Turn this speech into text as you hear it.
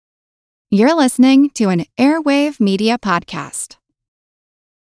You're listening to an Airwave Media Podcast.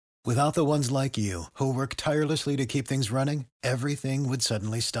 Without the ones like you, who work tirelessly to keep things running, everything would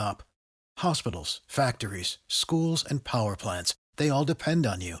suddenly stop. Hospitals, factories, schools, and power plants, they all depend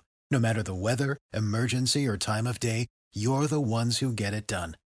on you. No matter the weather, emergency, or time of day, you're the ones who get it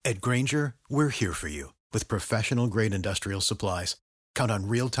done. At Grainger, we're here for you with professional-grade industrial supplies. Count on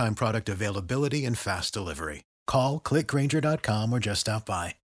real-time product availability and fast delivery. Call, click Grainger.com, or just stop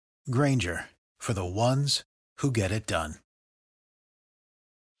by. Grainger, for the ones who get it done.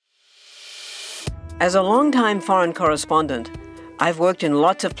 As a longtime foreign correspondent, I've worked in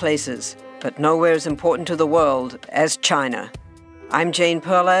lots of places, but nowhere as important to the world as China. I'm Jane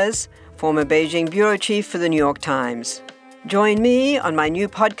Perlez, former Beijing bureau chief for the New York Times. Join me on my new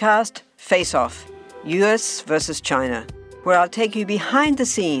podcast, Face Off, U.S. versus China, where I'll take you behind the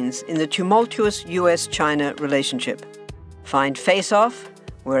scenes in the tumultuous U.S.-China relationship. Find Face Off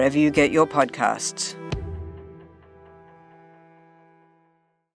wherever you get your podcasts.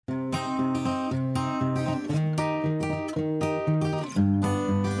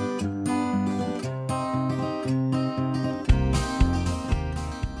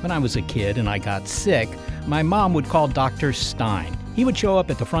 When I was a kid and I got sick, my mom would call Dr. Stein. He would show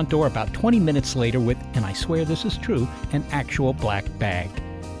up at the front door about 20 minutes later with, and I swear this is true, an actual black bag.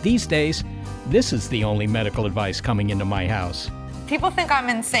 These days, this is the only medical advice coming into my house. People think I'm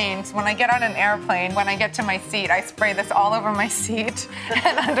insane. So when I get on an airplane, when I get to my seat, I spray this all over my seat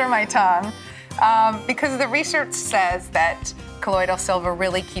and under my tongue because the research says that colloidal silver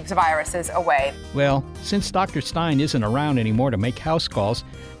really keeps viruses away. Well, since Dr. Stein isn't around anymore to make house calls,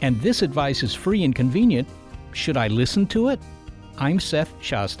 and this advice is free and convenient, should I listen to it? I'm Seth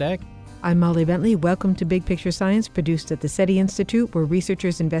Shostak. I'm Molly Bentley. Welcome to Big Picture Science, produced at the SETI Institute, where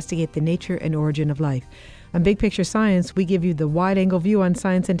researchers investigate the nature and origin of life. On Big Picture Science, we give you the wide-angle view on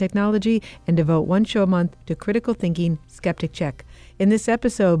science and technology and devote one show a month to critical thinking, Skeptic Check. In this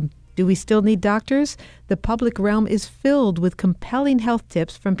episode, do we still need doctors? The public realm is filled with compelling health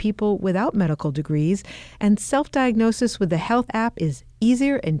tips from people without medical degrees, and self-diagnosis with the health app is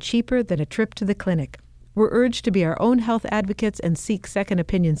easier and cheaper than a trip to the clinic. We're urged to be our own health advocates and seek second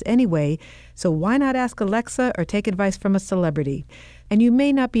opinions anyway, so why not ask Alexa or take advice from a celebrity? And you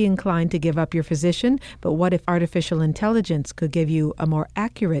may not be inclined to give up your physician, but what if artificial intelligence could give you a more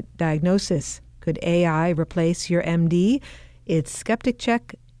accurate diagnosis? Could AI replace your MD? It's Skeptic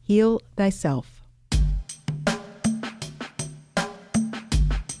Check, Heal Thyself.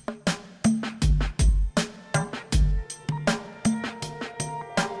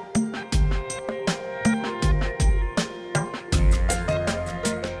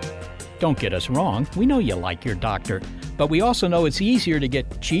 Don't get us wrong, we know you like your doctor, but we also know it's easier to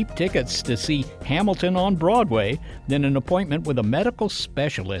get cheap tickets to see Hamilton on Broadway than an appointment with a medical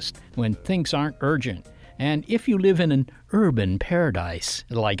specialist when things aren't urgent. And if you live in an urban paradise,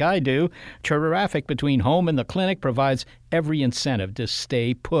 like I do, traffic between home and the clinic provides every incentive to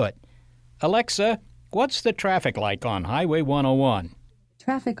stay put. Alexa, what's the traffic like on Highway 101?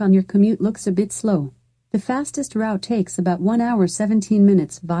 Traffic on your commute looks a bit slow. The fastest route takes about 1 hour 17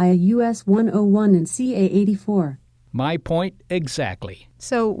 minutes via US 101 and CA 84. My point exactly.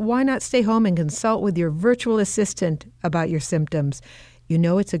 So why not stay home and consult with your virtual assistant about your symptoms? You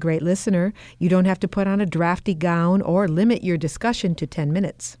know it's a great listener. You don't have to put on a drafty gown or limit your discussion to 10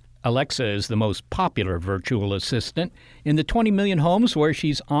 minutes. Alexa is the most popular virtual assistant. In the 20 million homes where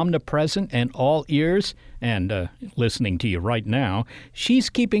she's omnipresent and all ears, and listening to you right now,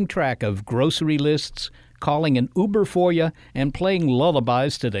 she's keeping track of grocery lists, calling an Uber for you, and playing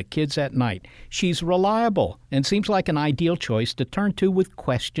lullabies to the kids at night. She's reliable and seems like an ideal choice to turn to with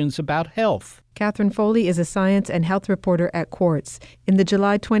questions about health. Katherine Foley is a science and health reporter at Quartz. In the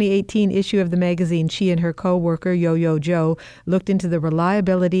July 2018 issue of the magazine, she and her co-worker, Yo-Yo Joe, looked into the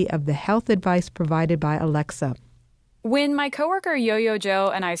reliability of the health advice provided by Alexa. When my coworker Yo-Yo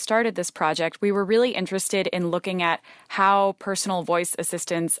Joe and I started this project, we were really interested in looking at how personal voice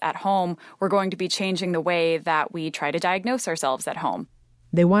assistants at home were going to be changing the way that we try to diagnose ourselves at home.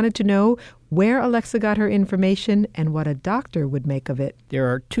 They wanted to know where Alexa got her information and what a doctor would make of it. There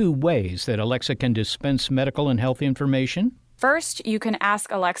are two ways that Alexa can dispense medical and health information. First, you can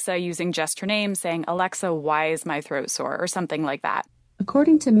ask Alexa using just her name, saying, "Alexa, why is my throat sore?" or something like that.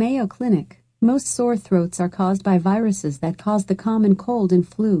 According to Mayo Clinic, most sore throats are caused by viruses that cause the common cold and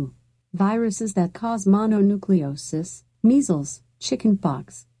flu. Viruses that cause mononucleosis, measles,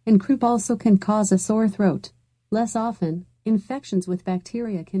 chickenpox, and croup also can cause a sore throat. Less often, Infections with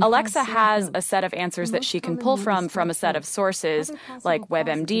bacteria can Alexa cause sore has throat. a set of answers The that most she can common pull one is from a sore set of throat. sources Other possible like causes of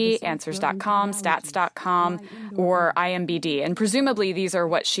the WebMD, sore throat Answers.com, include allergies, Stats.com, dry indoor or air. IMBD. And presumably these are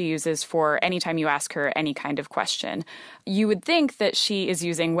what she uses for anytime you ask her any kind of question. You would think that she is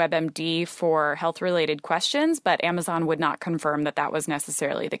using WebMD for health-related questions, but Amazon would not confirm that that was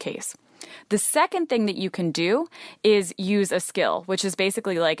necessarily the case. The second thing that you can do is use a skill, which is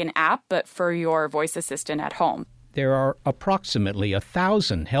basically like an app, but for your voice assistant at home. There are approximately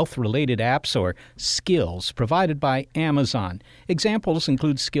 1,000 health-related apps or skills provided by Amazon. Examples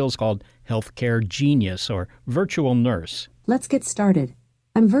include skills called Healthcare Genius or Virtual Nurse. Let's get started.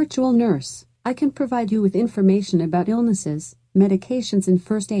 I'm Virtual Nurse. I can provide you with information about illnesses, medications, and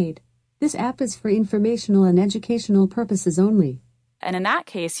first aid. This app is for informational and educational purposes only. And in that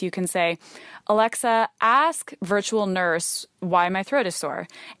case, you can say, Alexa, ask Virtual Nurse why my throat is sore.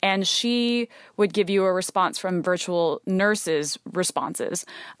 And she would give you a response from Virtual Nurse's responses,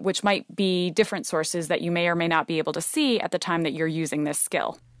 which might be different sources that you may or may not be able to see at the time that you're using this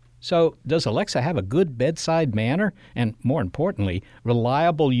skill. So, does Alexa have a good bedside manner? And more importantly,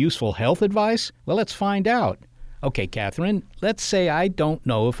 reliable, useful health advice? Well, let's find out. Okay, Catherine, let's say I don't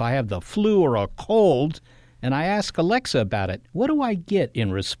know if I have the flu or a cold, and I ask Alexa about it. What do I get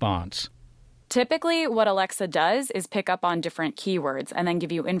in response? Typically, what Alexa does is pick up on different keywords and then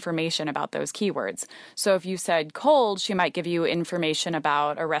give you information about those keywords. So if you said cold, she might give you information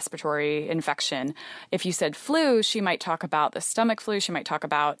about a respiratory infection. If you said flu, she might talk about the stomach flu. She might talk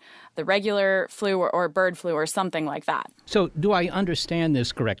about the regular flu or bird flu or something like that. So do I understand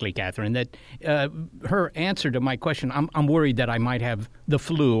this correctly, Catherine, that her answer to my question, I'm worried that I might have the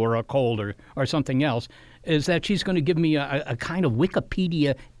flu or a cold or something else, is that she's going to give me a kind of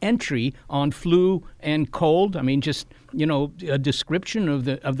Wikipedia entry on flu and cold? I mean, just, a description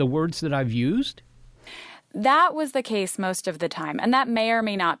of the words that I've used? That was the case most of the time, and that may or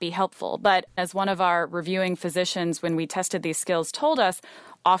may not be helpful. But as one of our reviewing physicians when we tested these skills told us,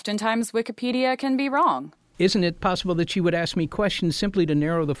 oftentimes Wikipedia can be wrong. Isn't it possible that she would ask me questions simply to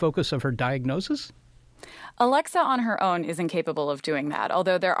narrow the focus of her diagnosis? Alexa on her own is incapable of doing that,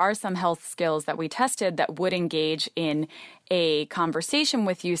 although there are some health skills that we tested that would engage in a conversation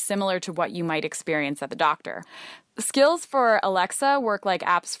with you similar to what you might experience at the doctor. Skills for Alexa work like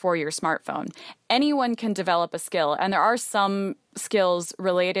apps for your smartphone. Anyone can develop a skill, and there are some skills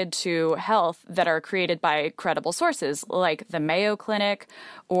related to health that are created by credible sources, like the Mayo Clinic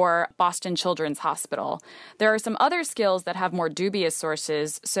or Boston Children's Hospital. There are some other skills that have more dubious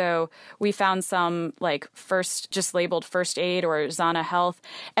sources, so we found some like just labeled First Aid or Zana Health,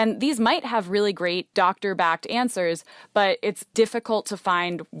 and these might have really great doctor-backed answers, but it's difficult to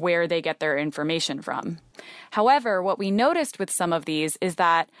find where they get their information from. However, what we noticed with some of these is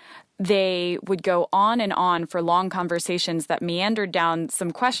that they would go on and on for long conversations that meandered down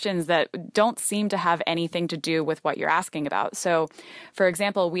some questions that don't seem to have anything to do with what you're asking about. So, for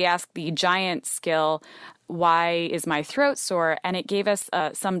example, we asked the giant skill, why is my throat sore? And it gave us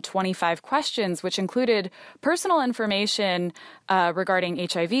some 25 questions, which included personal information regarding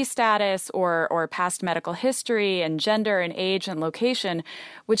HIV status or past medical history and gender and age and location,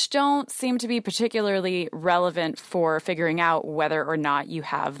 which don't seem to be particularly relevant for figuring out whether or not you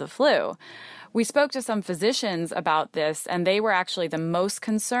have the flu. We spoke to some physicians about this, and they were actually the most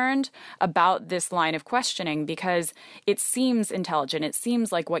concerned about this line of questioning because it seems intelligent. It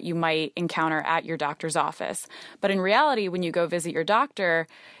seems like what you might encounter at your doctor's office. But in reality, when you go visit your doctor,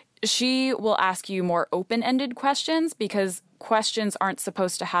 she will ask you more open-ended questions because questions aren't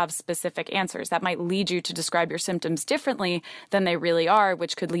supposed to have specific answers. That might lead you to describe your symptoms differently than they really are,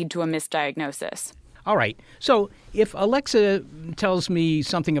 which could lead to a misdiagnosis. All right. So if Alexa tells me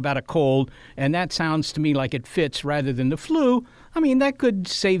something about a cold and that sounds to me like it fits rather than the flu, I mean, that could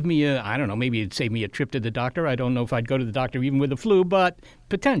save me maybe it'd save me a trip to the doctor. I don't know if I'd go to the doctor even with the flu, but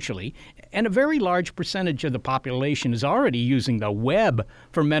potentially. And a very large percentage of the population is already using the web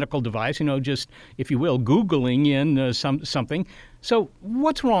for medical device, just, if you will, Googling in something. So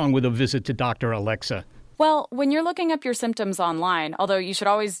what's wrong with a visit to Dr. Alexa? Well, when you're looking up your symptoms online, although you should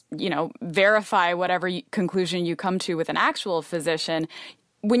always, verify whatever conclusion you come to with an actual physician,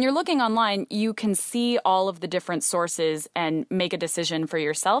 when you're looking online, you can see all of the different sources and make a decision for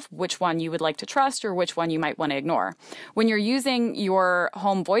yourself which one you would like to trust or which one you might want to ignore. When you're using your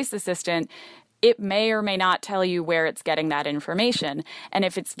home voice assistant, it may or may not tell you where it's getting that information. And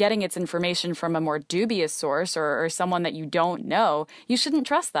if it's getting its information from a more dubious source or someone that you don't know, you shouldn't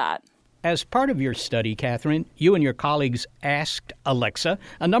trust that. As part of your study, Catherine, you and your colleagues asked Alexa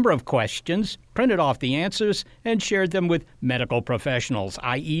a number of questions, printed off the answers, and shared them with medical professionals,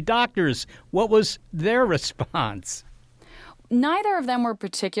 i.e. doctors. What was their response? Neither of them were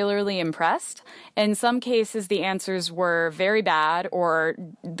particularly impressed. In some cases, the answers were very bad or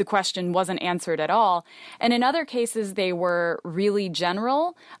the question wasn't answered at all. And in other cases, they were really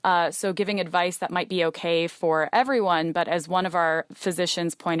general, so giving advice that might be okay for everyone. But as one of our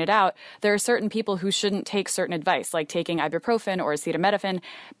physicians pointed out, there are certain people who shouldn't take certain advice, like taking ibuprofen or acetaminophen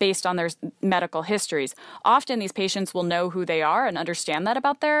based on their medical histories. Often these patients will know who they are and understand that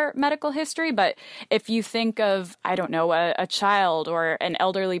about their medical history. But if you think of, I don't know, a child or an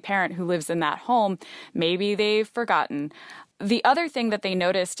elderly parent who lives in that home, maybe they've forgotten. The other thing that they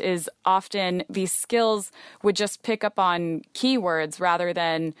noticed is often these skills would just pick up on keywords rather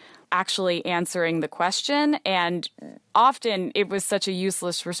than actually answering the question. And often it was such a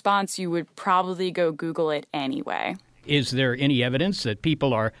useless response, you would probably go Google it anyway. Is there any evidence that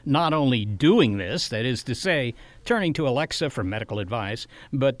people are not only doing this, that is to say, turning to Alexa for medical advice,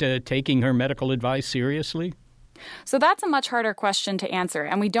 but taking her medical advice seriously? So that's a much harder question to answer,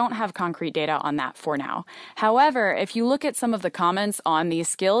 and we don't have concrete data on that for now. However, if you look at some of the comments on these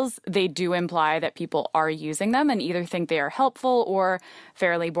skills, they do imply that people are using them and either think they are helpful or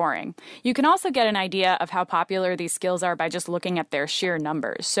fairly boring. You can also get an idea of how popular these skills are by just looking at their sheer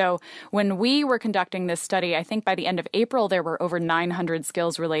numbers. So when we were conducting this study, I think by the end of April, there were over 900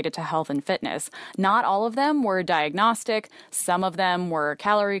 skills related to health and fitness. Not all of them were diagnostic. Some of them were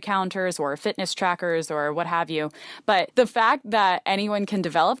calorie counters or fitness trackers or what have you. But the fact that anyone can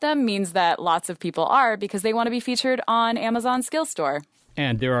develop them means that lots of people are because they want to be featured on Amazon Skill Store.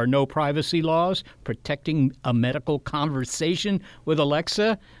 And there are no privacy laws protecting a medical conversation with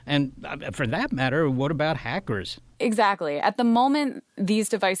Alexa? And for that matter, what about hackers? Exactly. At the moment, these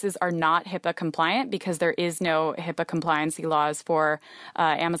devices are not HIPAA compliant because there is no HIPAA compliancy laws for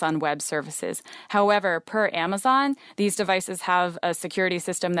Amazon Web Services. However, per Amazon, these devices have a security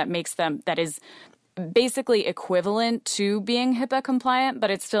system that is basically equivalent to being HIPAA compliant,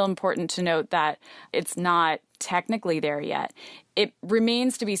 but it's still important to note that it's not technically there yet. It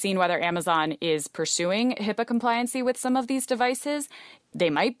remains to be seen whether Amazon is pursuing HIPAA compliancy with some of these devices. They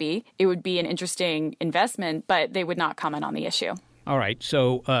might be. It would be an interesting investment, but they would not comment on the issue. All right.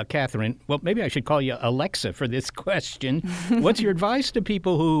 So, Katherine, well, maybe I should call you Alexa for this question. What's your advice to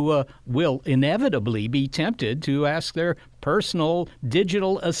people who will inevitably be tempted to ask their personal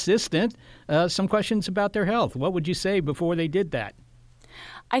digital assistant some questions about their health? What would you say before they did that?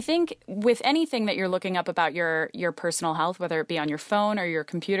 I think with anything that you're looking up about your personal health, whether it be on your phone or your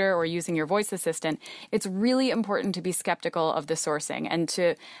computer or using your voice assistant, it's really important to be skeptical of the sourcing and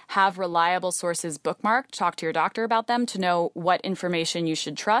to have reliable sources bookmarked, talk to your doctor about them to know what information you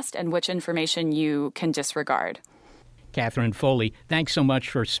should trust and which information you can disregard. Katherine Foley, thanks so much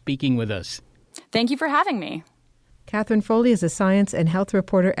for speaking with us. Thank you for having me. Katherine Foley is a science and health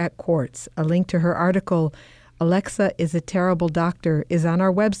reporter at Quartz. A link to her article, Alexa is a Terrible Doctor, is on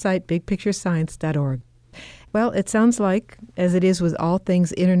our website, bigpicturescience.org. Well, it sounds like, as it is with all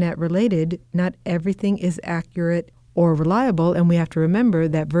things internet-related, not everything is accurate or reliable, and we have to remember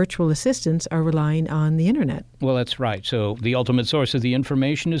that virtual assistants are relying on the internet. Well, that's right. So the ultimate source of the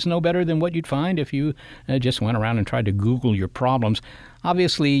information is no better than what you'd find if you just went around and tried to Google your problems.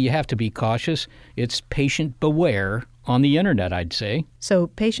 Obviously, you have to be cautious. It's patient beware on the internet, I'd say. So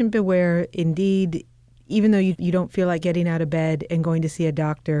patient beware, indeed. Even though you don't feel like getting out of bed and going to see a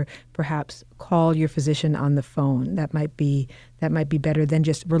doctor, perhaps call your physician on the phone. That might be better than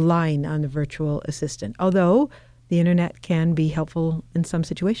just relying on the virtual assistant. Although the internet can be helpful in some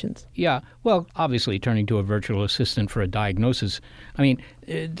situations. Yeah, well, obviously turning to a virtual assistant for a diagnosis, I mean,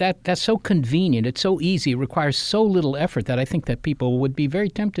 that's so convenient. It's so easy. It requires so little effort that I think that people would be very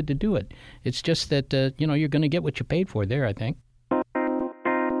tempted to do it. It's just that, you're going to get what you paid for there, I think.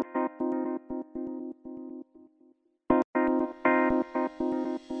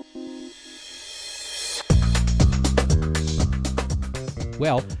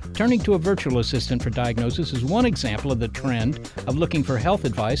 Well, turning to a virtual assistant for diagnosis is one example of the trend of looking for health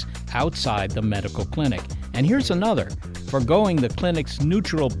advice outside the medical clinic. And here's another, forgoing the clinic's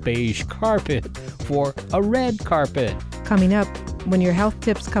neutral beige carpet for a red carpet. Coming up, when your health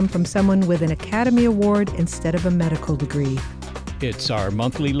tips come from someone with an Academy Award instead of a medical degree. It's our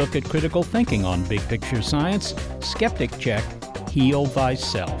monthly look at critical thinking on Big Picture Science. Skeptic check, heal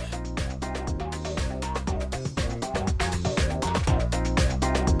thyself.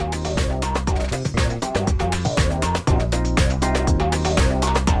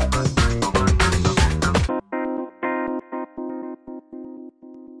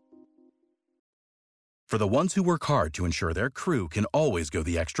 For the ones who work hard to ensure their crew can always go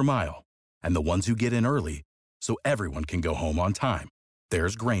the extra mile, and the ones who get in early so everyone can go home on time,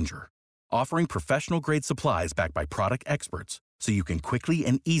 there's Grainger, offering professional-grade supplies backed by product experts so you can quickly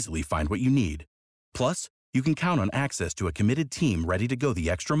and easily find what you need. Plus, you can count on access to a committed team ready to go the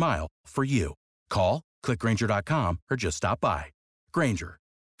extra mile for you. Call, click Grainger.com, or just stop by. Grainger,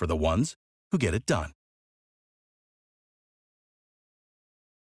 for the ones who get it done.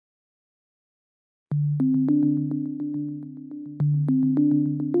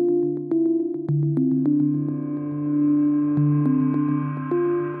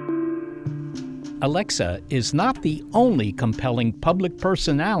 Alexa is not the only compelling public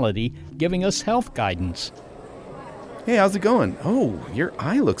personality giving us health guidance. Hey, how's it going? Oh, your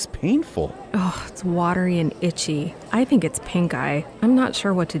eye looks painful. Oh, it's watery and itchy. I think it's pink eye. I'm not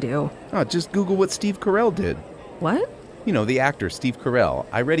sure what to do. Oh, just Google what Steve Carell did. What? You know, the actor Steve Carell.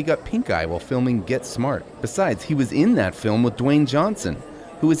 I read he got pink eye while filming Get Smart. Besides, he was in that film with Dwayne Johnson,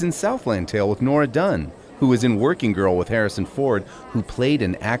 who was in Southland Tale with Nora Dunn, who was in Working Girl with Harrison Ford, who played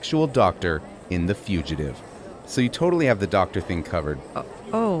an actual doctor in The Fugitive. So you totally have the doctor thing covered.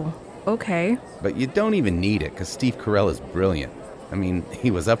 Oh, okay. But you don't even need it, because Steve Carell is brilliant. I mean,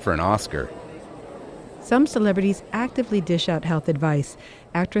 he was up for an Oscar. Some celebrities actively dish out health advice.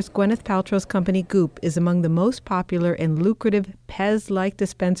 Actress Gwyneth Paltrow's company Goop is among the most popular and lucrative Pez-like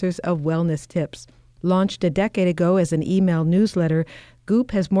dispensers of wellness tips. Launched a decade ago as an email newsletter,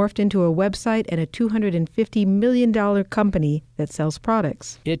 Goop has morphed into a website and a $250 million company that sells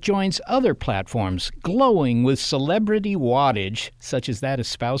products. It joins other platforms glowing with celebrity wattage, such as that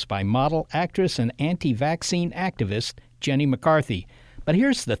espoused by model, actress, and anti-vaccine activist Jenny McCarthy. But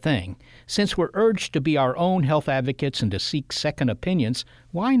here's the thing. Since we're urged to be our own health advocates and to seek second opinions,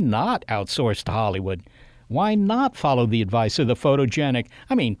 why not outsource to Hollywood? Why not follow the advice of the photogenic?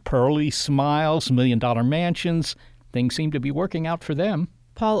 I mean, pearly smiles, million-dollar mansions. Things seem to be working out for them.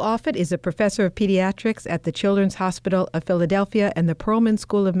 Paul Offit is a professor of pediatrics at the Children's Hospital of Philadelphia and the Perlman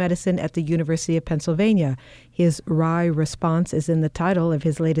School of Medicine at the University of Pennsylvania. His wry response is in the title of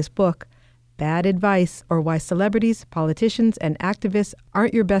his latest book, Bad Advice, or Why Celebrities, Politicians, and Activists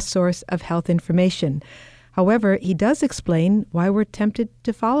Aren't Your Best Source of Health Information. However, he does explain why we're tempted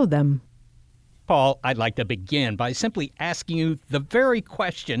to follow them. Paul, I'd like to begin by simply asking you the very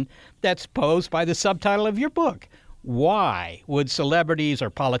question that's posed by the subtitle of your book. Why would celebrities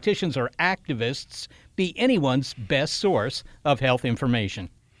or politicians or activists be anyone's best source of health information?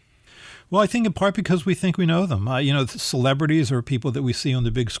 Well, I think in part because we think we know them. Celebrities are people that we see on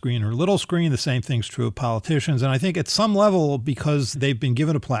the big screen or little screen. The same thing's true of politicians. And I think at some level, because they've been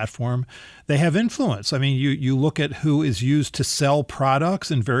given a platform, they have influence. I mean, you look at who is used to sell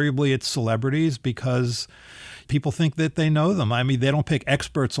products. Invariably, it's celebrities because people think that they know them. I mean, they don't pick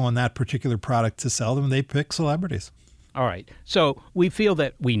experts on that particular product to sell them. They pick celebrities. All right. So we feel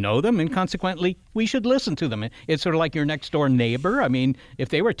that we know them, and consequently, we should listen to them. It's sort of like your next door neighbor. I mean, if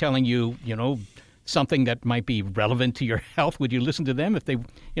they were telling you, something that might be relevant to your health, would you listen to them if they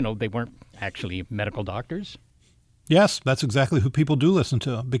weren't actually medical doctors? Yes, that's exactly who people do listen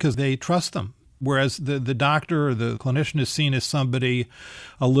to because they trust them. Whereas the doctor or the clinician is seen as somebody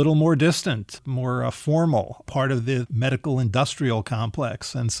a little more distant, more formal, part of the medical industrial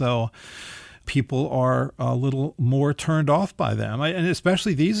complex. And so people are a little more turned off by them. And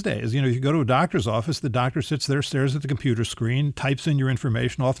especially these days, you go to a doctor's office, the doctor sits there, stares at the computer screen, types in your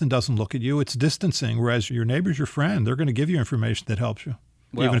information, often doesn't look at you. It's distancing, whereas your neighbor's your friend. They're going to give you information that helps you,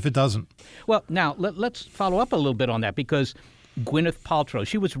 even if it doesn't. Well, now, let's follow up a little bit on that because Gwyneth Paltrow,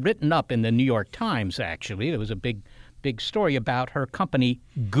 she was written up in the New York Times, actually. There was a big story about her company,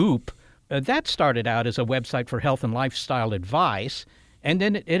 Goop. That started out as a website for health and lifestyle advice. And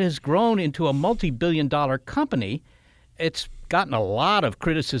then it has grown into a multi-billion-dollar company. It's gotten a lot of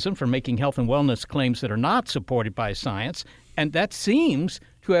criticism for making health and wellness claims that are not supported by science, and that seems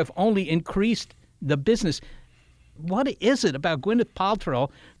to have only increased the business. What is it about Gwyneth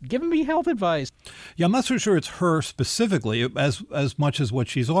Paltrow giving me health advice? Yeah, I'm not so sure it's her specifically as much as what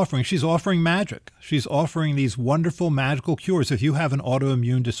she's offering. She's offering magic. She's offering these wonderful magical cures. If you have an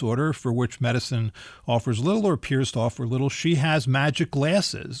autoimmune disorder for which medicine offers little or appears to offer little, she has magic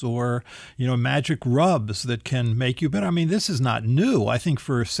glasses or, magic rubs that can make you better. I mean, this is not new. I think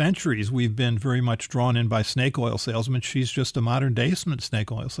for centuries we've been very much drawn in by snake oil salesmen. She's just a modern day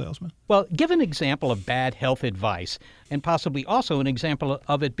snake oil salesman. Well, give an example of bad health advice and possibly also an example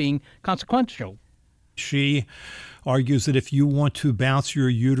of it being consequential. She argues that if you want to bounce your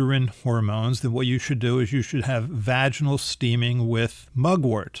uterine hormones, then what you should do is you should have vaginal steaming with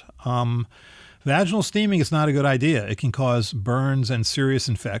mugwort. Vaginal steaming is not a good idea. It can cause burns and serious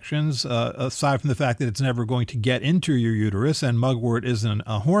infections, aside from the fact that it's never going to get into your uterus, and mugwort isn't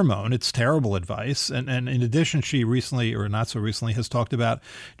a hormone. It's terrible advice. And in addition, she recently, or not so recently, has talked about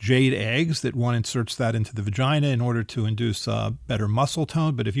jade eggs, that one inserts that into the vagina in order to induce better muscle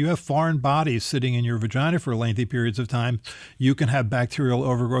tone. But if you have foreign bodies sitting in your vagina for lengthy periods of time, you can have bacterial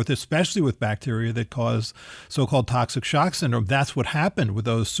overgrowth, especially with bacteria that cause so-called toxic shock syndrome. That's what happened with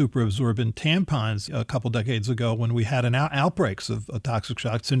those superabsorbent tampons a couple decades ago when we had outbreaks of toxic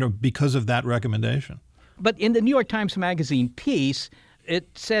shock syndrome because of that recommendation. But in the New York Times Magazine piece, it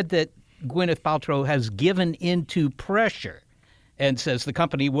said that Gwyneth Paltrow has given into pressure and says the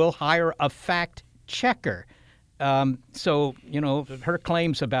company will hire a fact checker. So, her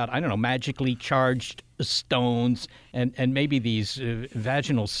claims about, magically charged stones and maybe these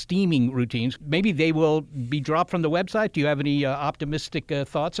vaginal steaming routines, maybe they will be dropped from the website. Do you have any optimistic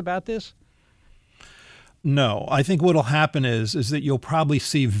thoughts about this? No, I think what will happen is that you'll probably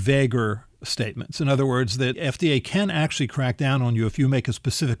see vaguer statements. In other words, that FDA can actually crack down on you if you make a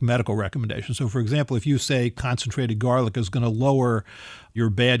specific medical recommendation. So, for example, if you say concentrated garlic is going to lower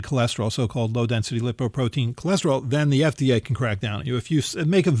your bad cholesterol, so-called low-density lipoprotein cholesterol, then the FDA can crack down on you. If you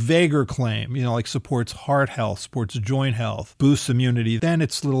make a vaguer claim, like supports heart health, supports joint health, boosts immunity, then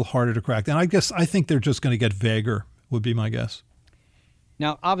it's a little harder to crack down. I think they're just going to get vaguer, would be my guess.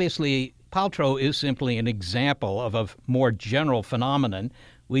 Now, obviously, Paltrow is simply an example of a more general phenomenon.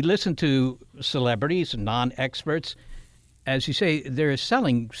 We listen to celebrities, non-experts. As you say, they're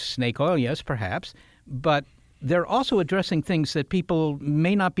selling snake oil, yes, perhaps, but they're also addressing things that people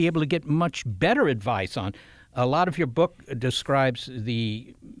may not be able to get much better advice on. A lot of your book describes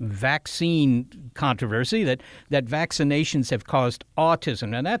the vaccine controversy, that vaccinations have caused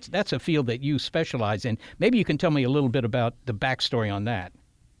autism, and that's a field that you specialize in. Maybe you can tell me a little bit about the backstory on that.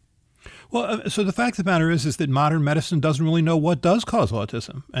 Well, so the fact of the matter is that modern medicine doesn't really know what does cause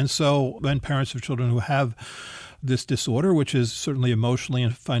autism. And so when parents of children who have this disorder, which is certainly emotionally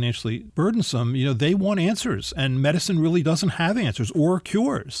and financially burdensome, they want answers, and medicine really doesn't have answers or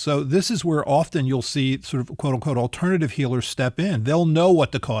cures. So this is where often you'll see sort of quote unquote alternative healers step in. They'll know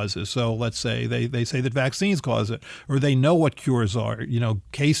what the cause is. So let's say they say that vaccines cause it, or they know what cures are,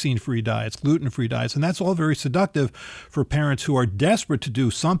 casein-free diets, gluten-free diets. And that's all very seductive for parents who are desperate to do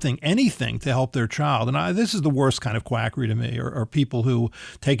something, anything to help their child. And this is the worst kind of quackery to me, are people who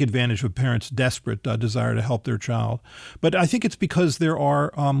take advantage of parents' desperate desire to help their child. But I think it's because there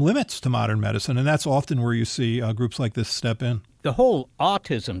are limits to modern medicine, and that's often where you see groups like this step in. The whole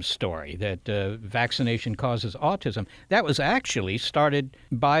autism story, that vaccination causes autism, that was actually started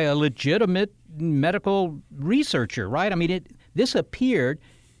by a legitimate medical researcher, right? I mean, this appeared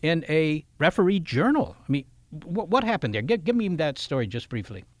in a refereed journal. I mean, what happened there? Give me that story just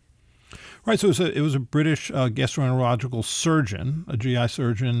briefly. Right, so it was a British gastroenterological surgeon, a GI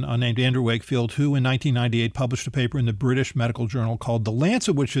surgeon named Andrew Wakefield, who in 1998 published a paper in the British Medical Journal called The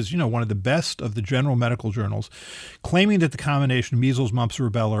Lancet, which is, one of the best of the general medical journals, claiming that the combination measles, mumps,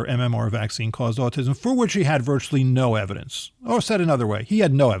 rubella, or MMR vaccine caused autism, for which he had virtually no evidence. Or said another way, he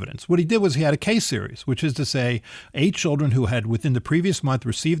had no evidence. What he did was he had a case series, which is to say 8 children who had within the previous month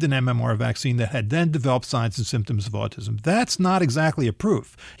received an MMR vaccine that had then developed signs and symptoms of autism. That's not exactly a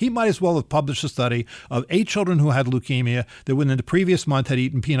proof. He might as well have published a study of 8 children who had leukemia that within the previous month had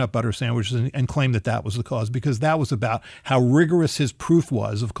eaten peanut butter sandwiches and claimed that was the cause, because that was about how rigorous his proof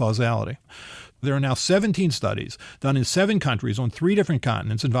was of causality. There are now 17 studies done in 7 countries on 3 different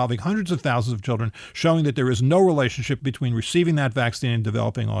continents involving hundreds of thousands of children showing that there is no relationship between receiving that vaccine and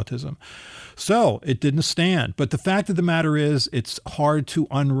developing autism. So it didn't stand. But the fact of the matter is it's hard to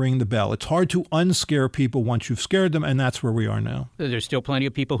unring the bell. It's hard to unscare people once you've scared them, and that's where we are now. There's still plenty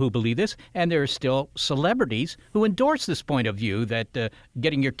of people who believe this, and there are still celebrities who endorse this point of view that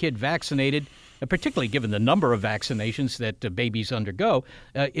getting your kid vaccinated, particularly given the number of vaccinations that babies undergo,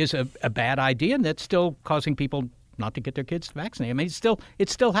 is a bad idea, and that's still causing people not to get their kids vaccinated. I mean,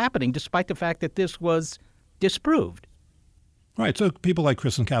 it's still happening, despite the fact that this was disproved. Right. So people like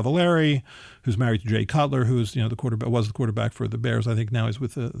Kristen Cavallari, who's married to Jay Cutler, who's the quarterback, was the quarterback for the Bears. I think now he's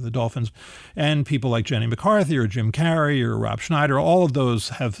with the Dolphins, and people like Jenny McCarthy or Jim Carrey or Rob Schneider. All of those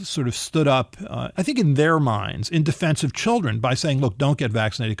have sort of stood up, I think, in their minds, in defense of children by saying, "Look, don't get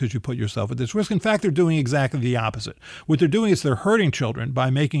vaccinated because you put yourself at this risk." In fact, they're doing exactly the opposite. What they're doing is they're hurting children by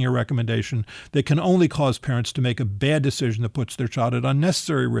making a recommendation that can only cause parents to make a bad decision that puts their child at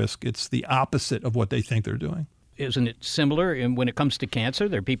unnecessary risk. It's the opposite of what they think they're doing. Isn't it similar when it comes to cancer?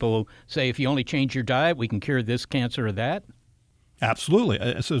 There are people who say if you only change your diet, we can cure this cancer or that.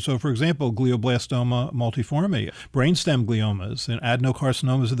 Absolutely. So for example, glioblastoma multiforme, brainstem gliomas, and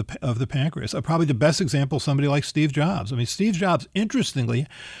adenocarcinomas of the pancreas are probably the best example of somebody like Steve Jobs. I mean, Steve Jobs, interestingly,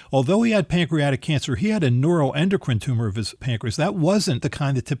 although he had pancreatic cancer, he had a neuroendocrine tumor of his pancreas. That wasn't the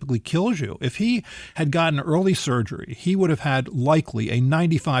kind that typically kills you. If he had gotten early surgery, he would have had likely a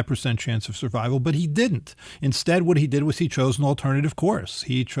 95% chance of survival, but he didn't. Instead, what he did was he chose an alternative course.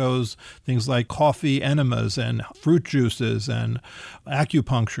 He chose things like coffee enemas and fruit juices and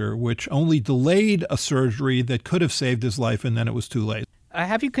acupuncture, which only delayed a surgery that could have saved his life, and then it was too late.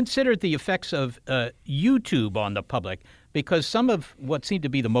 Have you considered the effects of YouTube on the public? Because some of what seem to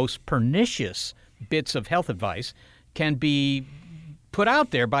be the most pernicious bits of health advice can be put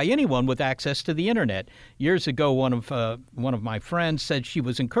out there by anyone with access to the internet. Years ago, one of my friends said she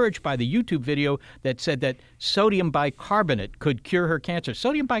was encouraged by the YouTube video that said that sodium bicarbonate could cure her cancer.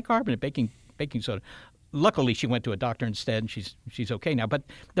 Sodium bicarbonate, baking soda. Luckily, she went to a doctor instead, and she's okay now. But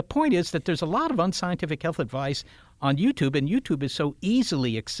the point is that there's a lot of unscientific health advice on YouTube, and YouTube is so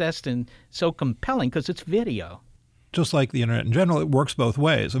easily accessed and so compelling because it's video. Just like the internet in general, it works both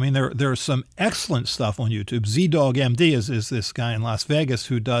ways. I mean, there's some excellent stuff on YouTube. ZDoggMD is this guy in Las Vegas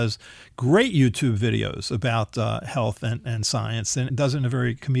who does great YouTube videos about health and science, and does it in a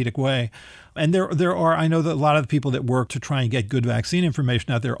very comedic way. And there are, I know that a lot of the people that work to try and get good vaccine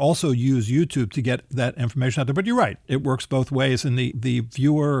information out there also use YouTube to get that information out there. But you're right, it works both ways, and the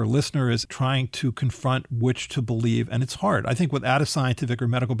viewer or listener is trying to confront which to believe, and it's hard. I think without a scientific or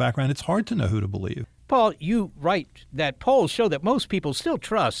medical background, it's hard to know who to believe. Paul, you write that polls show that most people still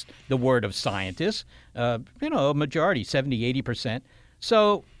trust the word of scientists, a majority, 70, 80%.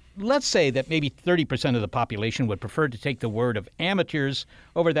 So let's say that maybe 30% of the population would prefer to take the word of amateurs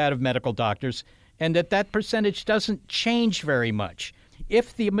over that of medical doctors, and that percentage doesn't change very much.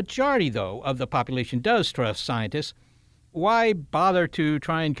 If the majority, though, of the population does trust scientists, why bother to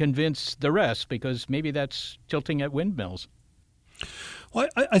try and convince the rest? Because maybe that's tilting at windmills. Well,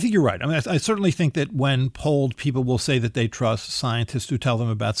 I think you're right. I mean, I certainly think that when polled, people will say that they trust scientists who tell them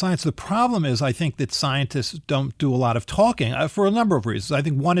about science. The problem is, I think that scientists don't do a lot of talking for a number of reasons. I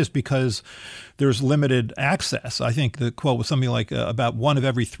think one is because there's limited access. I think the quote was something like about 1 of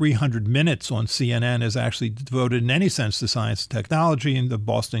every 300 minutes on CNN is actually devoted in any sense to science and technology. And the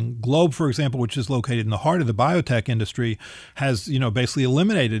Boston Globe, for example, which is located in the heart of the biotech industry, has basically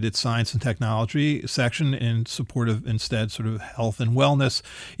eliminated its science and technology section in support of instead sort of health and wellness.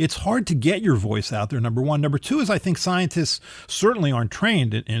 It's hard to get your voice out there, number one. Number two is I think scientists certainly aren't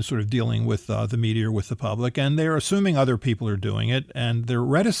trained in sort of dealing with the media or with the public, and they're assuming other people are doing it, and they're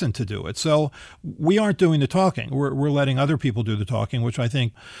reticent to do it. So we aren't doing the talking. We're letting other people do the talking, which I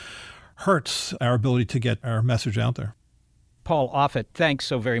think hurts our ability to get our message out there. Paul Offit, thanks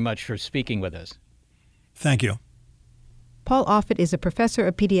so very much for speaking with us. Thank you. Paul Offit is a professor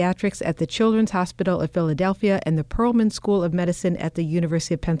of pediatrics at the Children's Hospital of Philadelphia and the Perlman School of Medicine at the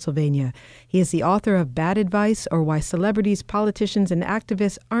University of Pennsylvania. He is the author of Bad Advice, or Why Celebrities, Politicians, and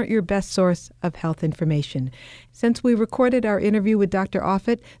Activists Aren't Your Best Source of Health Information. Since we recorded our interview with Dr.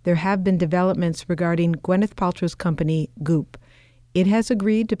 Offit, there have been developments regarding Gwyneth Paltrow's company, Goop. It has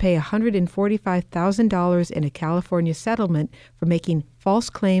agreed to pay $145,000 in a California settlement for making false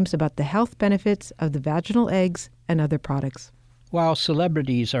claims about the health benefits of the vaginal eggs and other products. While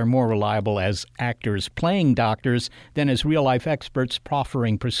celebrities are more reliable as actors playing doctors than as real-life experts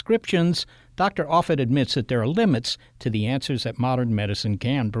proffering prescriptions, Dr. Offit admits that there are limits to the answers that modern medicine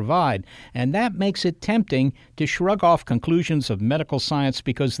can provide, and that makes it tempting to shrug off conclusions of medical science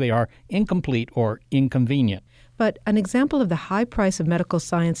because they are incomplete or inconvenient. But an example of the high price of medical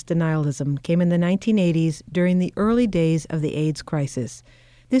science denialism came in the 1980s during the early days of the AIDS crisis.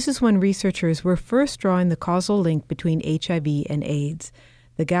 This is when researchers were first drawing the causal link between HIV and AIDS.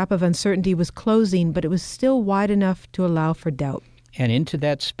 The gap of uncertainty was closing, but it was still wide enough to allow for doubt. And into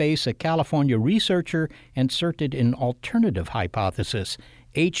that space, a California researcher inserted an alternative hypothesis.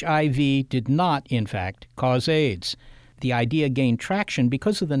 HIV did not, in fact, cause AIDS. The idea gained traction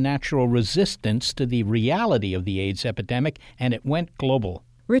because of the natural resistance to the reality of the AIDS epidemic, and it went global.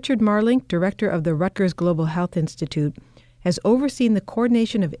 Richard Marlink, director of the Rutgers Global Health Institute, has overseen the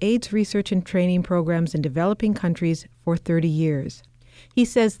coordination of AIDS research and training programs in developing countries for 30 years. He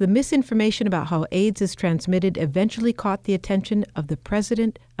says the misinformation about how AIDS is transmitted eventually caught the attention of the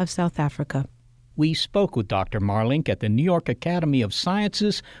president of South Africa. We spoke with Dr. Marlink at the New York Academy of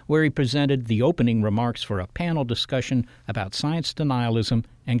Sciences, where he presented the opening remarks for a panel discussion about science denialism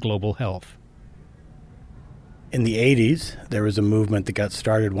and global health. In the 80s, there was a movement that got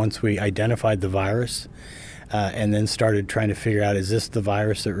started once we identified the virus and then started trying to figure out, is this the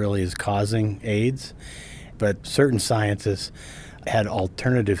virus that really is causing AIDS? But certain scientists had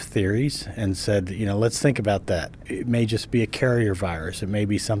alternative theories and said, let's think about that. It may just be a carrier virus. It may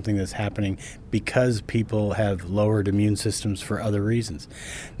be something that's happening because people have lowered immune systems for other reasons.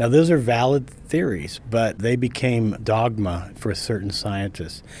 Now, those are valid theories, but they became dogma for certain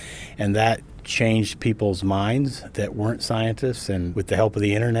scientists. And that changed people's minds that weren't scientists, and with the help of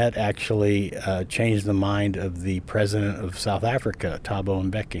the internet, actually changed the mind of the president of South Africa, Thabo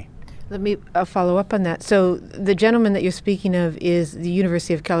Mbeki. Let me follow up on that. So the gentleman that you're speaking of is the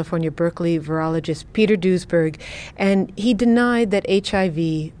University of California, Berkeley virologist Peter Duesberg, and he denied that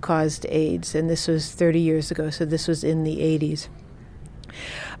HIV caused AIDS, and this was 30 years ago, so this was in the 80s.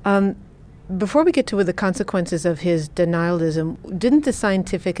 Before we get to the consequences of his denialism, didn't the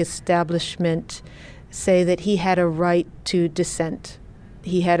scientific establishment say that he had a right to dissent?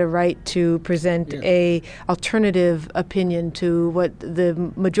 He had a right to present a alternative opinion to what the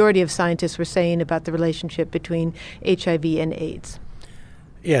majority of scientists were saying about the relationship between HIV and AIDS.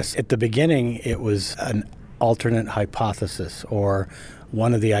 Yes, at the beginning it was an alternate hypothesis, or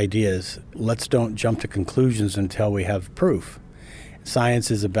one of the ideas, let's don't jump to conclusions until we have proof. Science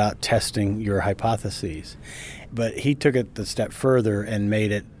is about testing your hypotheses. But he took it a step further and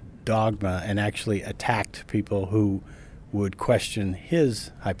made it dogma and actually attacked people who would question his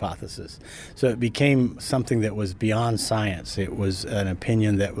hypothesis. So it became something that was beyond science. It was an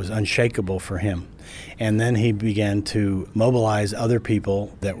opinion that was unshakable for him. And then he began to mobilize other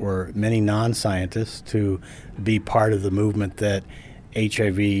people that were many non-scientists to be part of the movement that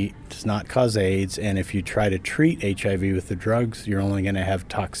HIV does not cause AIDS, and if you try to treat HIV with the drugs, you're only going to have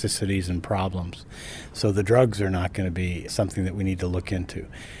toxicities and problems. So the drugs are not going to be something that we need to look into.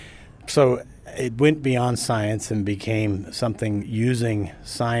 So it went beyond science and became something using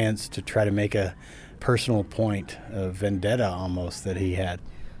science to try to make a personal point, a vendetta almost, that he had.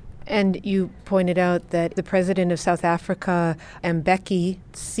 And you pointed out that the president of South Africa, Mbeki,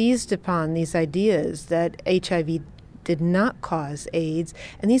 seized upon these ideas that HIV did not cause AIDS,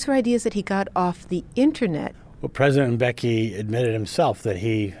 and these were ideas that he got off the internet. Well, President Mbeki admitted himself that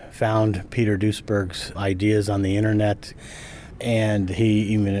he found Peter Duesberg's ideas on the internet, and he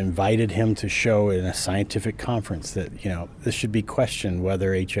even invited him to show in a scientific conference that, this should be questioned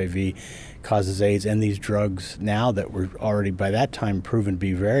whether HIV causes AIDS, and these drugs now that were already by that time proven to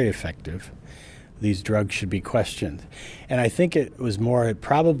be very effective, these drugs should be questioned. And I think it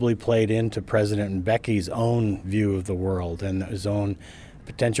probably played into President Mbeki's own view of the world and his own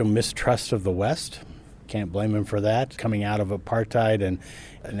potential mistrust of the West. Can't blame him for that, coming out of apartheid and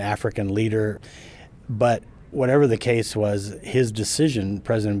an African leader. But whatever the case was, his decision,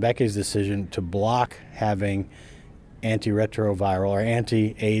 President Mbeki's decision, to block having antiretroviral or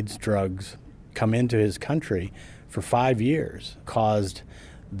anti-AIDS drugs come into his country for 5 years caused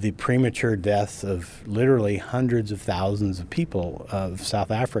the premature deaths of literally hundreds of thousands of people, of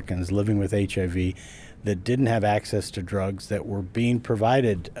South Africans living with HIV that didn't have access to drugs that were being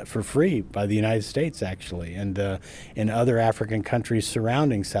provided for free by the United States, actually, and in other African countries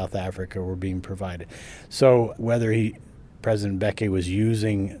surrounding South Africa were being provided. So whether President Mbeki was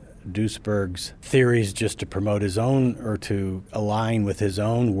using Duesberg's theories just to promote his own or to align with his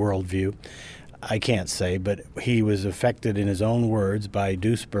own worldview, I can't say, but he was affected in his own words by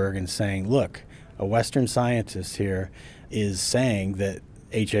Duesberg and saying, look, a Western scientist here is saying that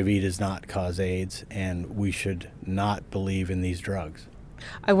HIV does not cause AIDS and we should not believe in these drugs.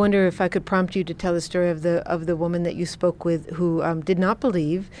 I wonder if I could prompt you to tell the story of the woman that you spoke with who did not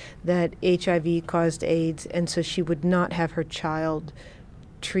believe that HIV caused AIDS, and so she would not have her child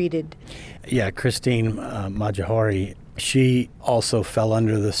treated. Yeah, Christine Majahori, she also fell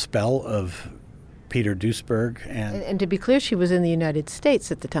under the spell of Peter Duesberg. And to be clear, she was in the United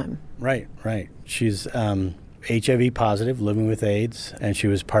States at the time. Right. She's HIV positive, living with AIDS, and she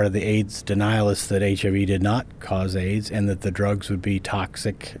was part of the AIDS denialists that HIV did not cause AIDS and that the drugs would be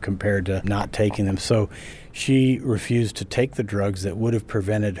toxic compared to not taking them. So she refused to take the drugs that would have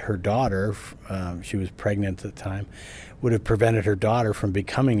prevented her daughter, she was pregnant at the time, would have prevented her daughter from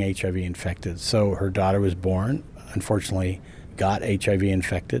becoming HIV infected. So her daughter was born, unfortunately got HIV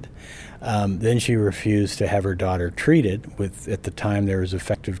infected. Then she refused to have her daughter treated with, at the time there was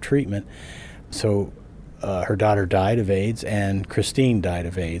effective treatment. So her daughter died of AIDS, and Christine died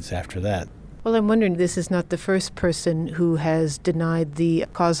of AIDS after that. Well, I'm wondering, this is not the first person who has denied the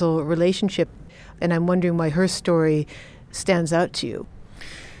causal relationship, and I'm wondering why her story stands out to you.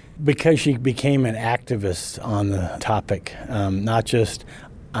 Because she became an activist on the topic, not just,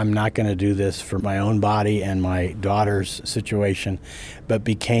 I'm not going to do this for my own body and my daughter's situation, but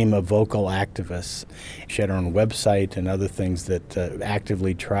became a vocal activist. She had her own website and other things that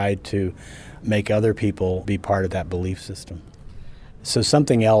actively tried to make other people be part of that belief system. So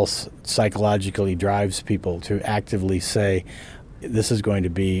something else psychologically drives people to actively say, this is going to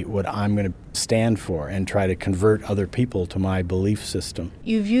be what I'm going to stand for, and try to convert other people to my belief system.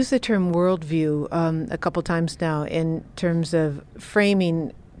 You've used the term worldview a couple times now in terms of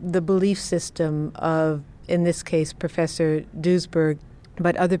framing the belief system of, in this case, Professor Duisberg,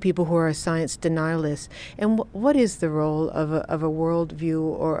 but other people who are science denialists. And what is the role of a worldview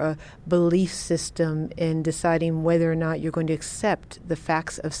or a belief system in deciding whether or not you're going to accept the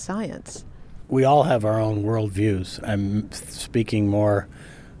facts of science? We all have our own worldviews. I'm speaking more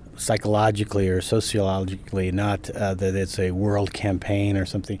psychologically or sociologically, not that it's a world campaign or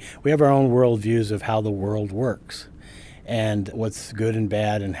something. We have our own worldviews of how the world works and what's good and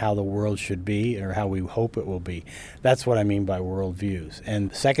bad and how the world should be or how we hope it will be. That's what I mean by worldviews.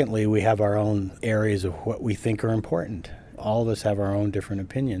 And secondly, we have our own areas of what we think are important. All of us have our own different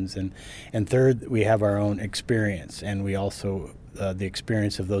opinions. And third, we have our own experience, and we also the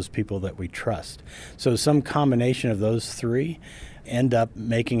experience of those people that we trust. So some combination of those three end up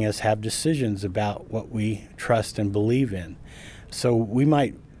making us have decisions about what we trust and believe in. So we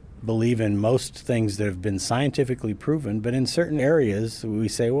might believe in most things that have been scientifically proven, but in certain areas we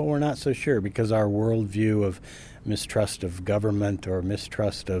say, well, we're not so sure, because our worldview of mistrust of government or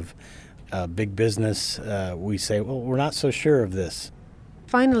mistrust of big business, we say, well, we're not so sure of this.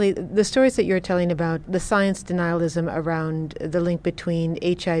 Finally, the stories that you're telling about the science denialism around the link between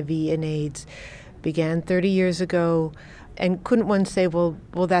HIV and AIDS began 30 years ago, and couldn't one say, well,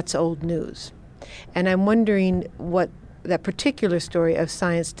 that's old news? And I'm wondering what that particular story of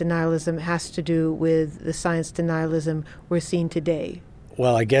science denialism has to do with the science denialism we're seeing today.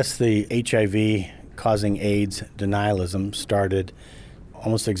 Well, I guess the HIV causing AIDS denialism started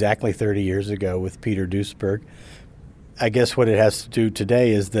almost exactly 30 years ago with Peter Duisberg. I guess what it has to do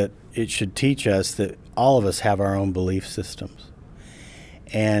today is that it should teach us that all of us have our own belief systems.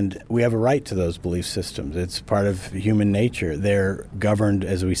 And we have a right to those belief systems. It's part of human nature. They're governed,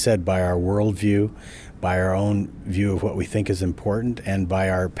 as we said, by our worldview, by our own view of what we think is important, and by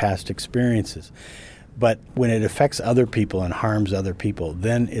our past experiences. But when it affects other people and harms other people,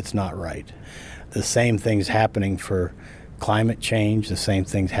 then it's not right. The same thing's happening for climate change. The same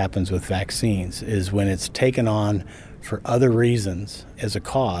thing happens with vaccines, is when it's taken on for other reasons as a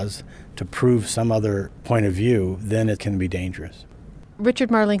cause to prove some other point of view, then it can be dangerous. Richard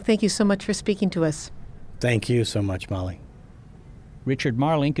Marlink, thank you so much for speaking to us. Thank you so much, Molly. Richard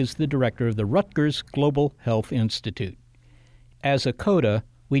Marlink is the director of the Rutgers Global Health Institute. As a coda,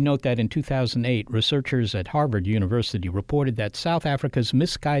 we note that in 2008, researchers at Harvard University reported that South Africa's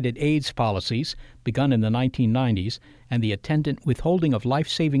misguided AIDS policies, begun in the 1990s, and the attendant withholding of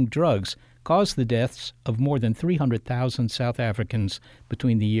life-saving drugs caused the deaths of more than 300,000 South Africans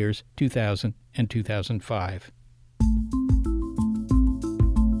between the years 2000 and 2005.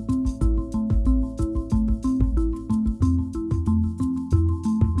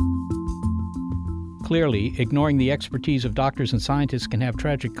 Clearly, ignoring the expertise of doctors and scientists can have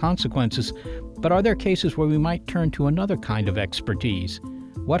tragic consequences, but are there cases where we might turn to another kind of expertise?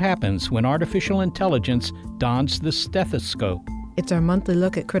 What happens when artificial intelligence dons the stethoscope? It's our monthly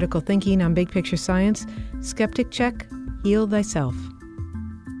look at critical thinking on Big Picture Science. Skeptic check, heal thyself.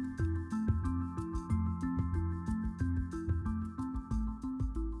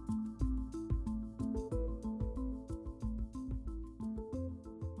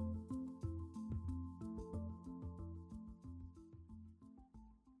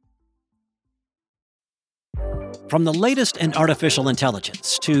 From the latest in artificial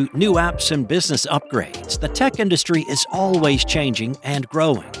intelligence to new apps and business upgrades, the tech industry is always changing and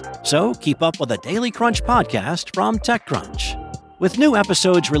growing. So keep up with the Daily Crunch podcast from TechCrunch. With new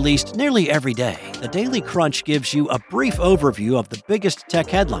episodes released nearly every day, the Daily Crunch gives you a brief overview of the biggest tech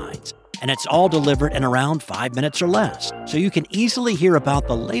headlines, and it's all delivered in around 5 minutes or less, so you can easily hear about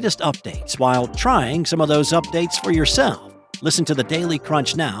the latest updates while trying some of those updates for yourself. Listen to the Daily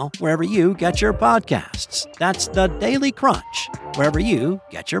Crunch now, wherever you get your podcasts. That's the Daily Crunch, wherever you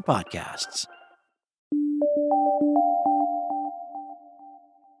get your podcasts.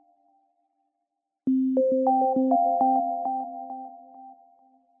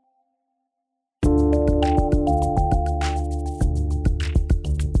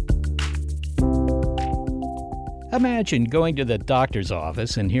 Imagine going to the doctor's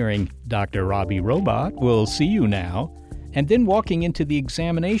office and hearing, "Dr. Robbie Robot will see you now," and then walking into the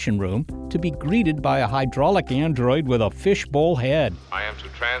examination room to be greeted by a hydraulic android with a fishbowl head. "I am to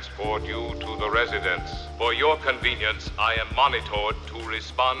transport you to the residence. For your convenience, I am monitored to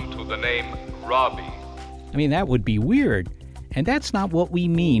respond to the name Robbie." I mean, that would be weird. And that's not what we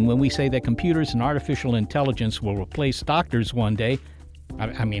mean when we say that computers and artificial intelligence will replace doctors one day.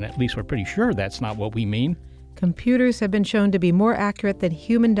 I mean, at least we're pretty sure that's not what we mean. Computers have been shown to be more accurate than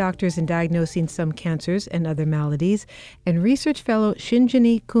human doctors in diagnosing some cancers and other maladies, and research fellow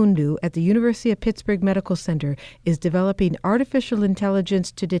Shinjini Kundu at the University of Pittsburgh Medical Center is developing artificial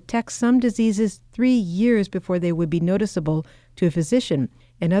intelligence to detect some diseases 3 years before they would be noticeable to a physician.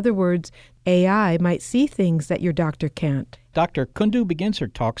 In other words, AI might see things that your doctor can't. Dr. Kundu begins her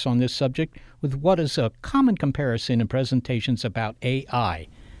talks on this subject with what is a common comparison in presentations about AI,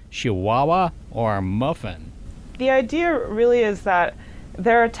 Chihuahua or muffin. The idea really is that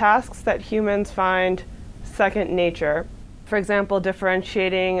there are tasks that humans find second nature. For example,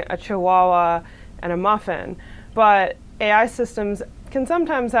 differentiating a Chihuahua and a muffin. But AI systems can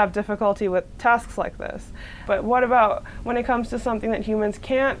sometimes have difficulty with tasks like this. But what about when it comes to something that humans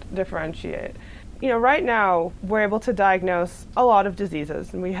can't differentiate? Right now, we're able to diagnose a lot of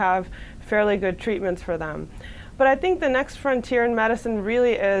diseases, and we have fairly good treatments for them. But I think the next frontier in medicine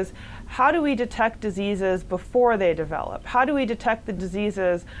really is, how do we detect diseases before they develop? How do we detect the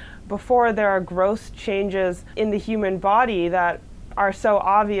diseases before there are gross changes in the human body that are so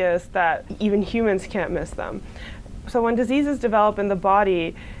obvious that even humans can't miss them? So when diseases develop in the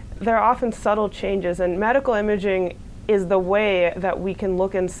body, there are often subtle changes, and medical imaging is the way that we can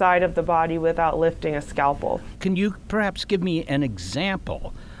look inside of the body without lifting a scalpel. Can you perhaps give me an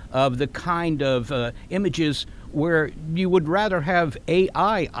example of the kind of images where you would rather have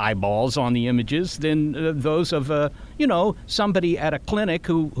AI eyeballs on the images than those of, somebody at a clinic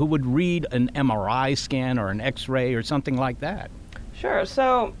who would read an MRI scan or an X-ray or something like that? Sure.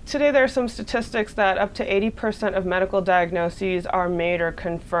 So today there are some statistics that up to 80% of medical diagnoses are made or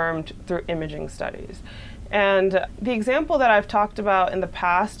confirmed through imaging studies. And the example that I've talked about in the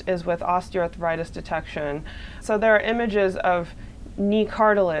past is with osteoarthritis detection. So there are images of knee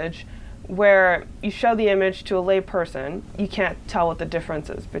cartilage where you show the image to a lay person. You can't tell what the difference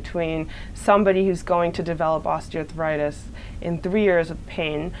is between somebody who's going to develop osteoarthritis in 3 years of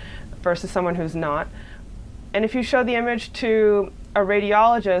pain versus someone who's not. And if you show the image to a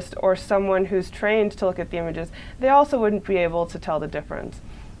radiologist or someone who's trained to look at the images, they also wouldn't be able to tell the difference.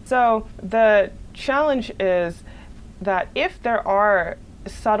 So the challenge is that if there are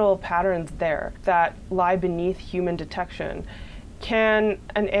subtle patterns there that lie beneath human detection, can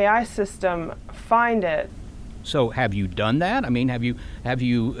an AI system find it? So have you done that? I mean, have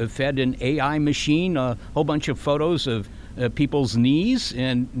you fed an AI machine a whole bunch of photos of people's knees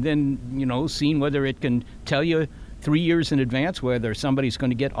and then, seen whether it can tell you 3 years in advance whether somebody's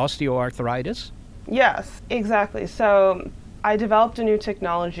going to get osteoarthritis? Yes, exactly. So I developed a new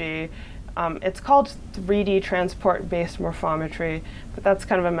technology. It's called 3D transport-based morphometry, but that's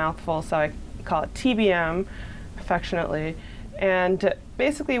kind of a mouthful, so I call it TBM affectionately. And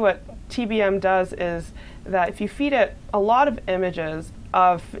basically what TBM does is that if you feed it a lot of images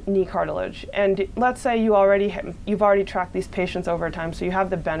of knee cartilage, and let's say you've already tracked these patients over time, so you have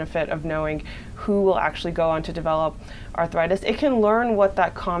the benefit of knowing who will actually go on to develop arthritis, it can learn what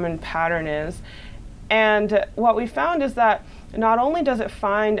that common pattern is. And what we found is that not only does it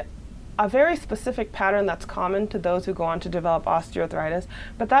find a very specific pattern that's common to those who go on to develop osteoarthritis,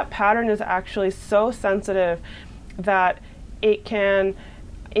 but that pattern is actually so sensitive that it can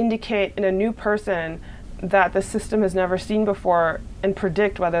indicate in a new person that the system has never seen before and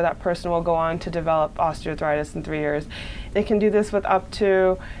predict whether that person will go on to develop osteoarthritis in 3 years. It can do this with up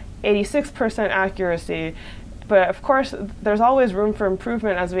to 86% accuracy, but of course there's always room for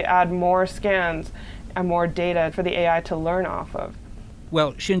improvement as we add more scans and more data for the AI to learn off of.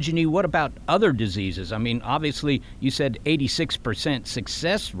 Well, Shinjini, what about other diseases? I mean, obviously, you said 86%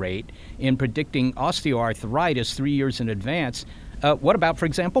 success rate in predicting osteoarthritis 3 years in advance. What about, for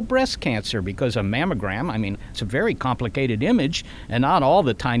example, breast cancer? Because a mammogram, I mean, it's a very complicated image, and not all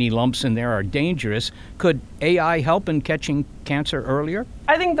the tiny lumps in there are dangerous. Could AI help in catching cancer earlier?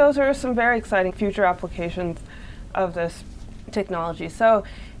 I think those are some very exciting future applications of this technology. So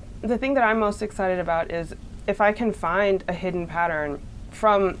the thing that I'm most excited about is if I can find a hidden pattern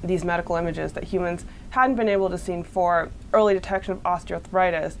from these medical images that humans hadn't been able to see for early detection of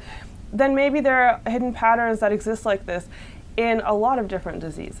osteoarthritis, then maybe there are hidden patterns that exist like this in a lot of different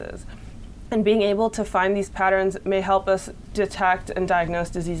diseases. And being able to find these patterns may help us detect and diagnose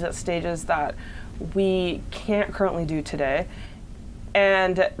disease at stages that we can't currently do today.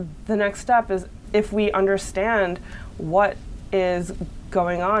 And the next step is if we understand what is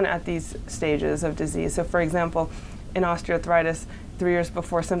going on at these stages of disease. So for example, in osteoarthritis, 3 years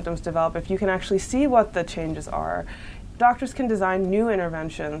before symptoms develop, if you can actually see what the changes are, doctors can design new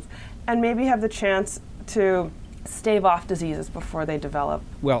interventions and maybe have the chance to stave off diseases before they develop.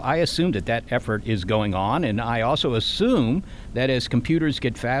 Well, I assume that effort is going on, and I also assume that as computers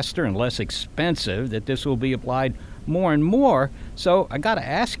get faster and less expensive, that this will be applied more and more. So I got to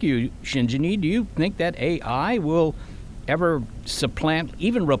ask you, Shinjini, do you think that AI will ever supplant,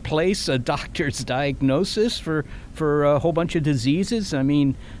 even replace a doctor's diagnosis for a whole bunch of diseases? I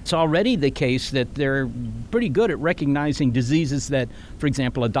mean, it's already the case that they're pretty good at recognizing diseases that, for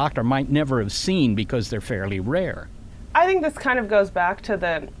example, a doctor might never have seen because they're fairly rare. I think this kind of goes back to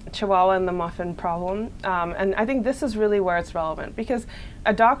the Chihuahua and the muffin problem, and I think this is really where it's relevant, because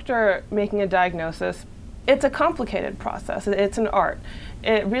a doctor making a diagnosis, it's a complicated process. It's an art.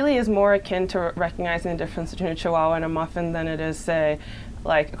 It really is more akin to recognizing the difference between a Chihuahua and a muffin than it is, say,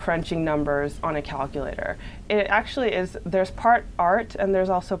 like crunching numbers on a calculator. It actually is, there's part art and there's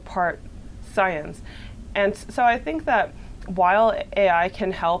also part science. And so I think that while AI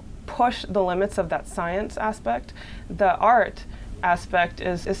can help push the limits of that science aspect, the art aspect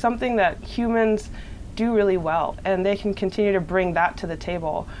is something that humans do really well, and they can continue to bring that to the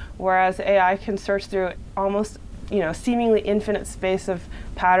table, whereas AI can search through almost, seemingly infinite space of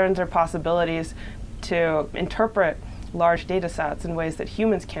patterns or possibilities to interpret large data sets in ways that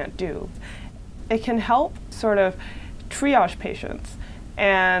humans can't do. It can help sort of triage patients,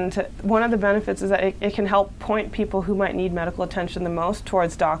 and one of the benefits is that it can help point people who might need medical attention the most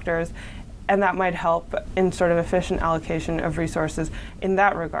towards doctors, and that might help in sort of efficient allocation of resources in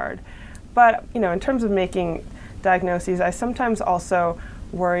that regard. But, in terms of making diagnoses, I sometimes also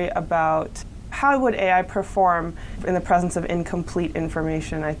worry about how would AI perform in the presence of incomplete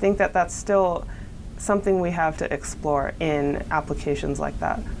information. I think that that's still something we have to explore in applications like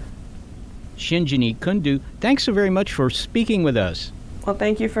that. Shinjini Kundu, thanks so very much for speaking with us. Well,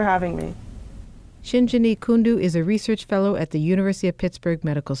 thank you for having me. Shinjini Kundu is a research fellow at the University of Pittsburgh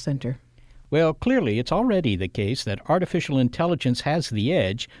Medical Center. Well, clearly, it's already the case that artificial intelligence has the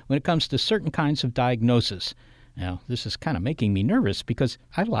edge when it comes to certain kinds of diagnosis. Now, this is kind of making me nervous because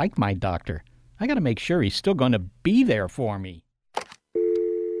I like my doctor. I got to make sure he's still going to be there for me.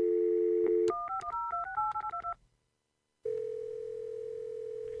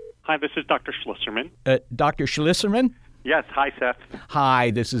 Hi, this is Dr. Schlisserman. Dr. Schlisserman? Yes. Hi, Seth.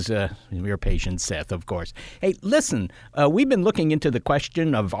 Hi, this is your patient, Seth, of course. Hey, listen, we've been looking into the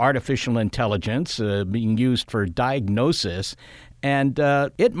question of artificial intelligence being used for diagnosis, and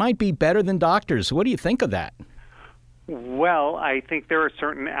it might be better than doctors. What do you think of that? Well, I think there are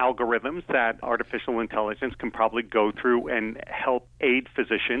certain algorithms that artificial intelligence can probably go through and help aid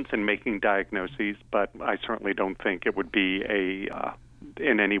physicians in making diagnoses, but I certainly don't think it would be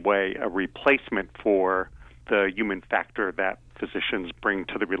in any way a replacement for the human factor that physicians bring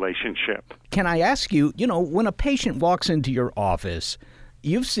to the relationship. Can I ask you, when a patient walks into your office,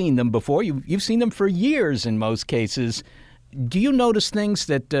 you've seen them before, you've seen them for years in most cases. Do you notice things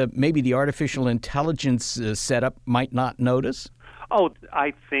that maybe the artificial intelligence setup might not notice? Oh,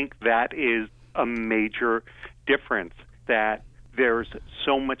 I think that is a major difference, that there's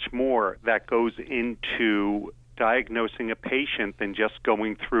so much more that goes into diagnosing a patient than just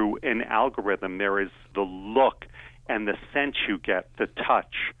going through an algorithm. There is the look and the sense you get, the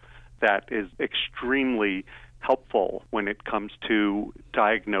touch, that is extremely helpful when it comes to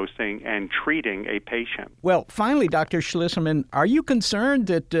diagnosing and treating a patient. Well, finally, Dr. Schlisserman, are you concerned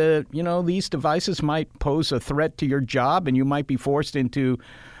that, these devices might pose a threat to your job and you might be forced into,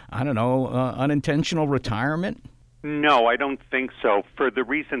 unintentional retirement? No, I don't think so. For the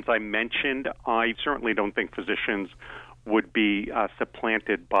reasons I mentioned, I certainly don't think physicians would be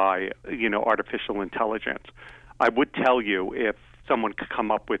supplanted by, artificial intelligence. I would tell you, if someone could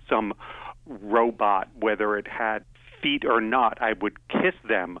come up with some robot, whether it had feet or not, I would kiss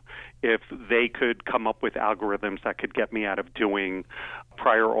them if they could come up with algorithms that could get me out of doing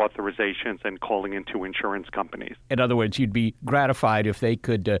prior authorizations and calling into insurance companies. In other words, you'd be gratified if they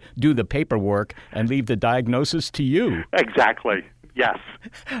could do the paperwork and leave the diagnosis to you. Exactly. Yes.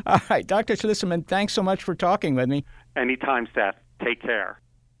 All right. Dr. Schlisserman, thanks so much for talking with me. Anytime, Seth. Take care.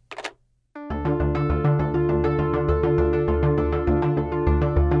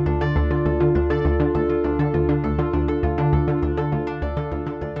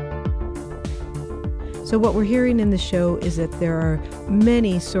 So what we're hearing in the show is that there are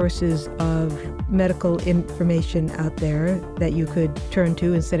many sources of medical information out there that you could turn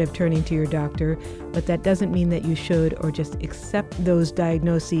to instead of turning to your doctor. but that doesn't mean that you should or just accept those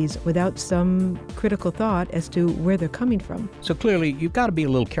diagnoses without some critical thought as to where they're coming from. So clearly, you've got to be a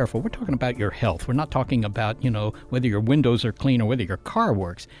little careful. We're talking about your health. We're not talking about, whether your windows are clean or whether your car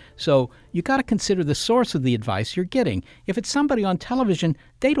works. So you got to consider the source of the advice you're getting. If it's somebody on television,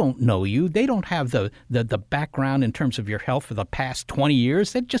 they don't know you. They don't have the background in terms of your health for the past 20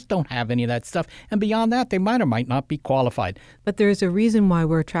 years. They just don't have any of that stuff. And beyond that, they might or might not be qualified. But there's a reason why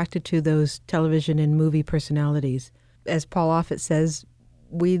we're attracted to those television and movie personalities. As Paul Offit says,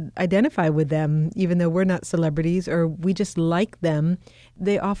 we identify with them, even though we're not celebrities, or we just like them.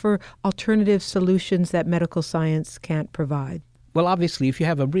 They offer alternative solutions that medical science can't provide. Well, obviously, if you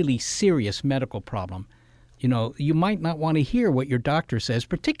have a really serious medical problem, you might not want to hear what your doctor says,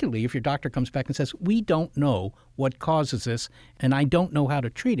 particularly if your doctor comes back and says, we don't know what causes this, and I don't know how to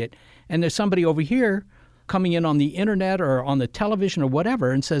treat it. And there's somebody over here coming in on the internet or on the television or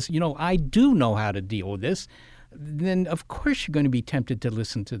whatever and says, I do know how to deal with this. Then, of course, you're going to be tempted to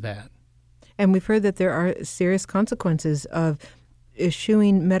listen to that. And we've heard that there are serious consequences of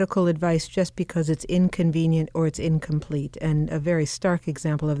eschewing medical advice just because it's inconvenient or it's incomplete. And a very stark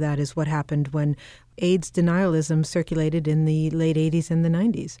example of that is what happened when AIDS denialism circulated in the late 80s and the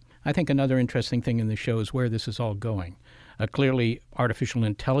 90s. I think another interesting thing in the show is where this is all going. Clearly, artificial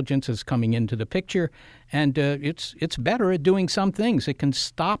intelligence is coming into the picture, and it's better at doing some things. It can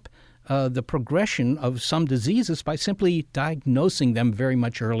stop the progression of some diseases by simply diagnosing them very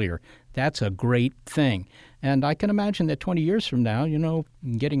much earlier. That's a great thing. And I can imagine that 20 years from now,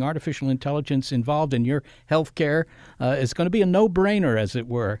 getting artificial intelligence involved in your health care is going to be a no-brainer, as it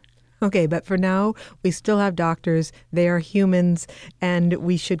were. Okay, but for now, we still have doctors. They are humans, and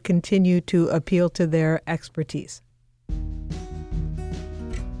we should continue to appeal to their expertise.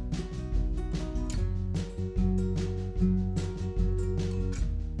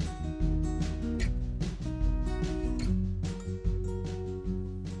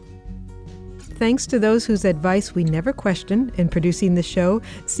 Thanks to those whose advice we never question in producing the show,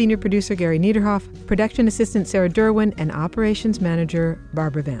 senior producer Gary Niederhoff, production assistant Sarah Derwin, and operations manager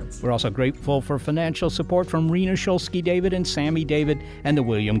Barbara Vance. We're also grateful for financial support from Rena Shulsky-David and Sammy David and the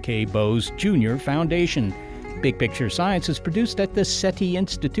William K. Bowes Jr. Foundation. Big Picture Science is produced at the SETI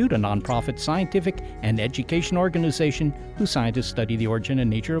Institute, a nonprofit scientific and education organization whose scientists study the origin and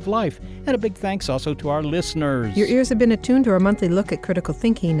nature of life. And a big thanks also to our listeners. Your ears have been attuned to our monthly look at critical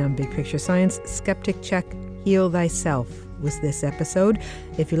thinking on Big Picture Science. Skeptic Check, Heal Thyself was this episode.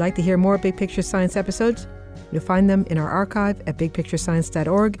 If you'd like to hear more Big Picture Science episodes, you'll find them in our archive at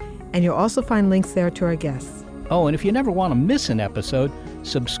bigpicturescience.org, and you'll also find links there to our guests. Oh, and if you never want to miss an episode,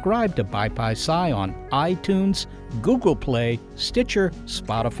 subscribe to BiPi-Sci on iTunes, Google Play, Stitcher,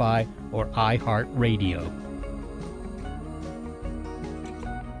 Spotify, or iHeartRadio.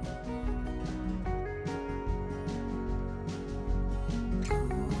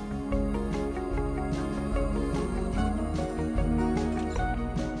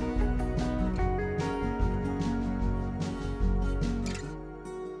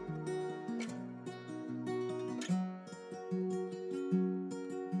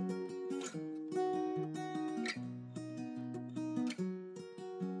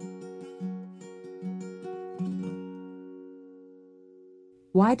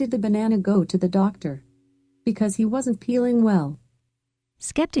 Why did the banana go to the doctor? Because he wasn't peeling well.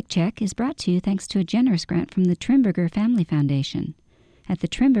 Skeptic Check is brought to you thanks to a generous grant from the Trimberger Family Foundation. At the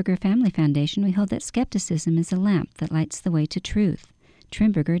Trimberger Family Foundation, we hold that skepticism is a lamp that lights the way to truth.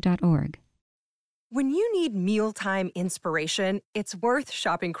 Trimberger.org. When you need mealtime inspiration, it's worth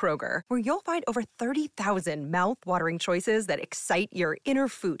shopping Kroger, where you'll find over 30,000 mouth-watering choices that excite your inner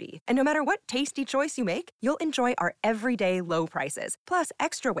foodie. And no matter what tasty choice you make, you'll enjoy our everyday low prices, plus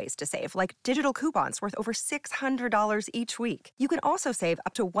extra ways to save, like digital coupons worth over $600 each week. You can also save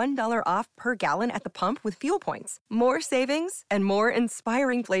up to $1 off per gallon at the pump with fuel points. More savings and more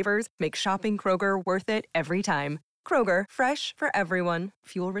inspiring flavors make shopping Kroger worth it every time. Kroger, fresh for everyone.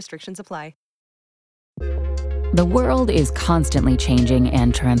 Fuel restrictions apply. The world is constantly changing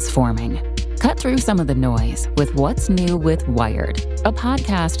and transforming. Cut through some of the noise with What's New with Wired, a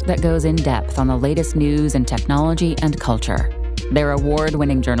podcast that goes in depth on the latest news and technology and culture. Their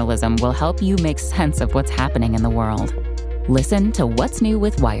award-winning journalism will help you make sense of what's happening in the world. Listen to What's New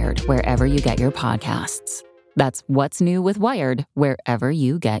with Wired wherever you get your podcasts. That's What's New with Wired wherever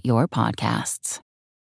you get your podcasts.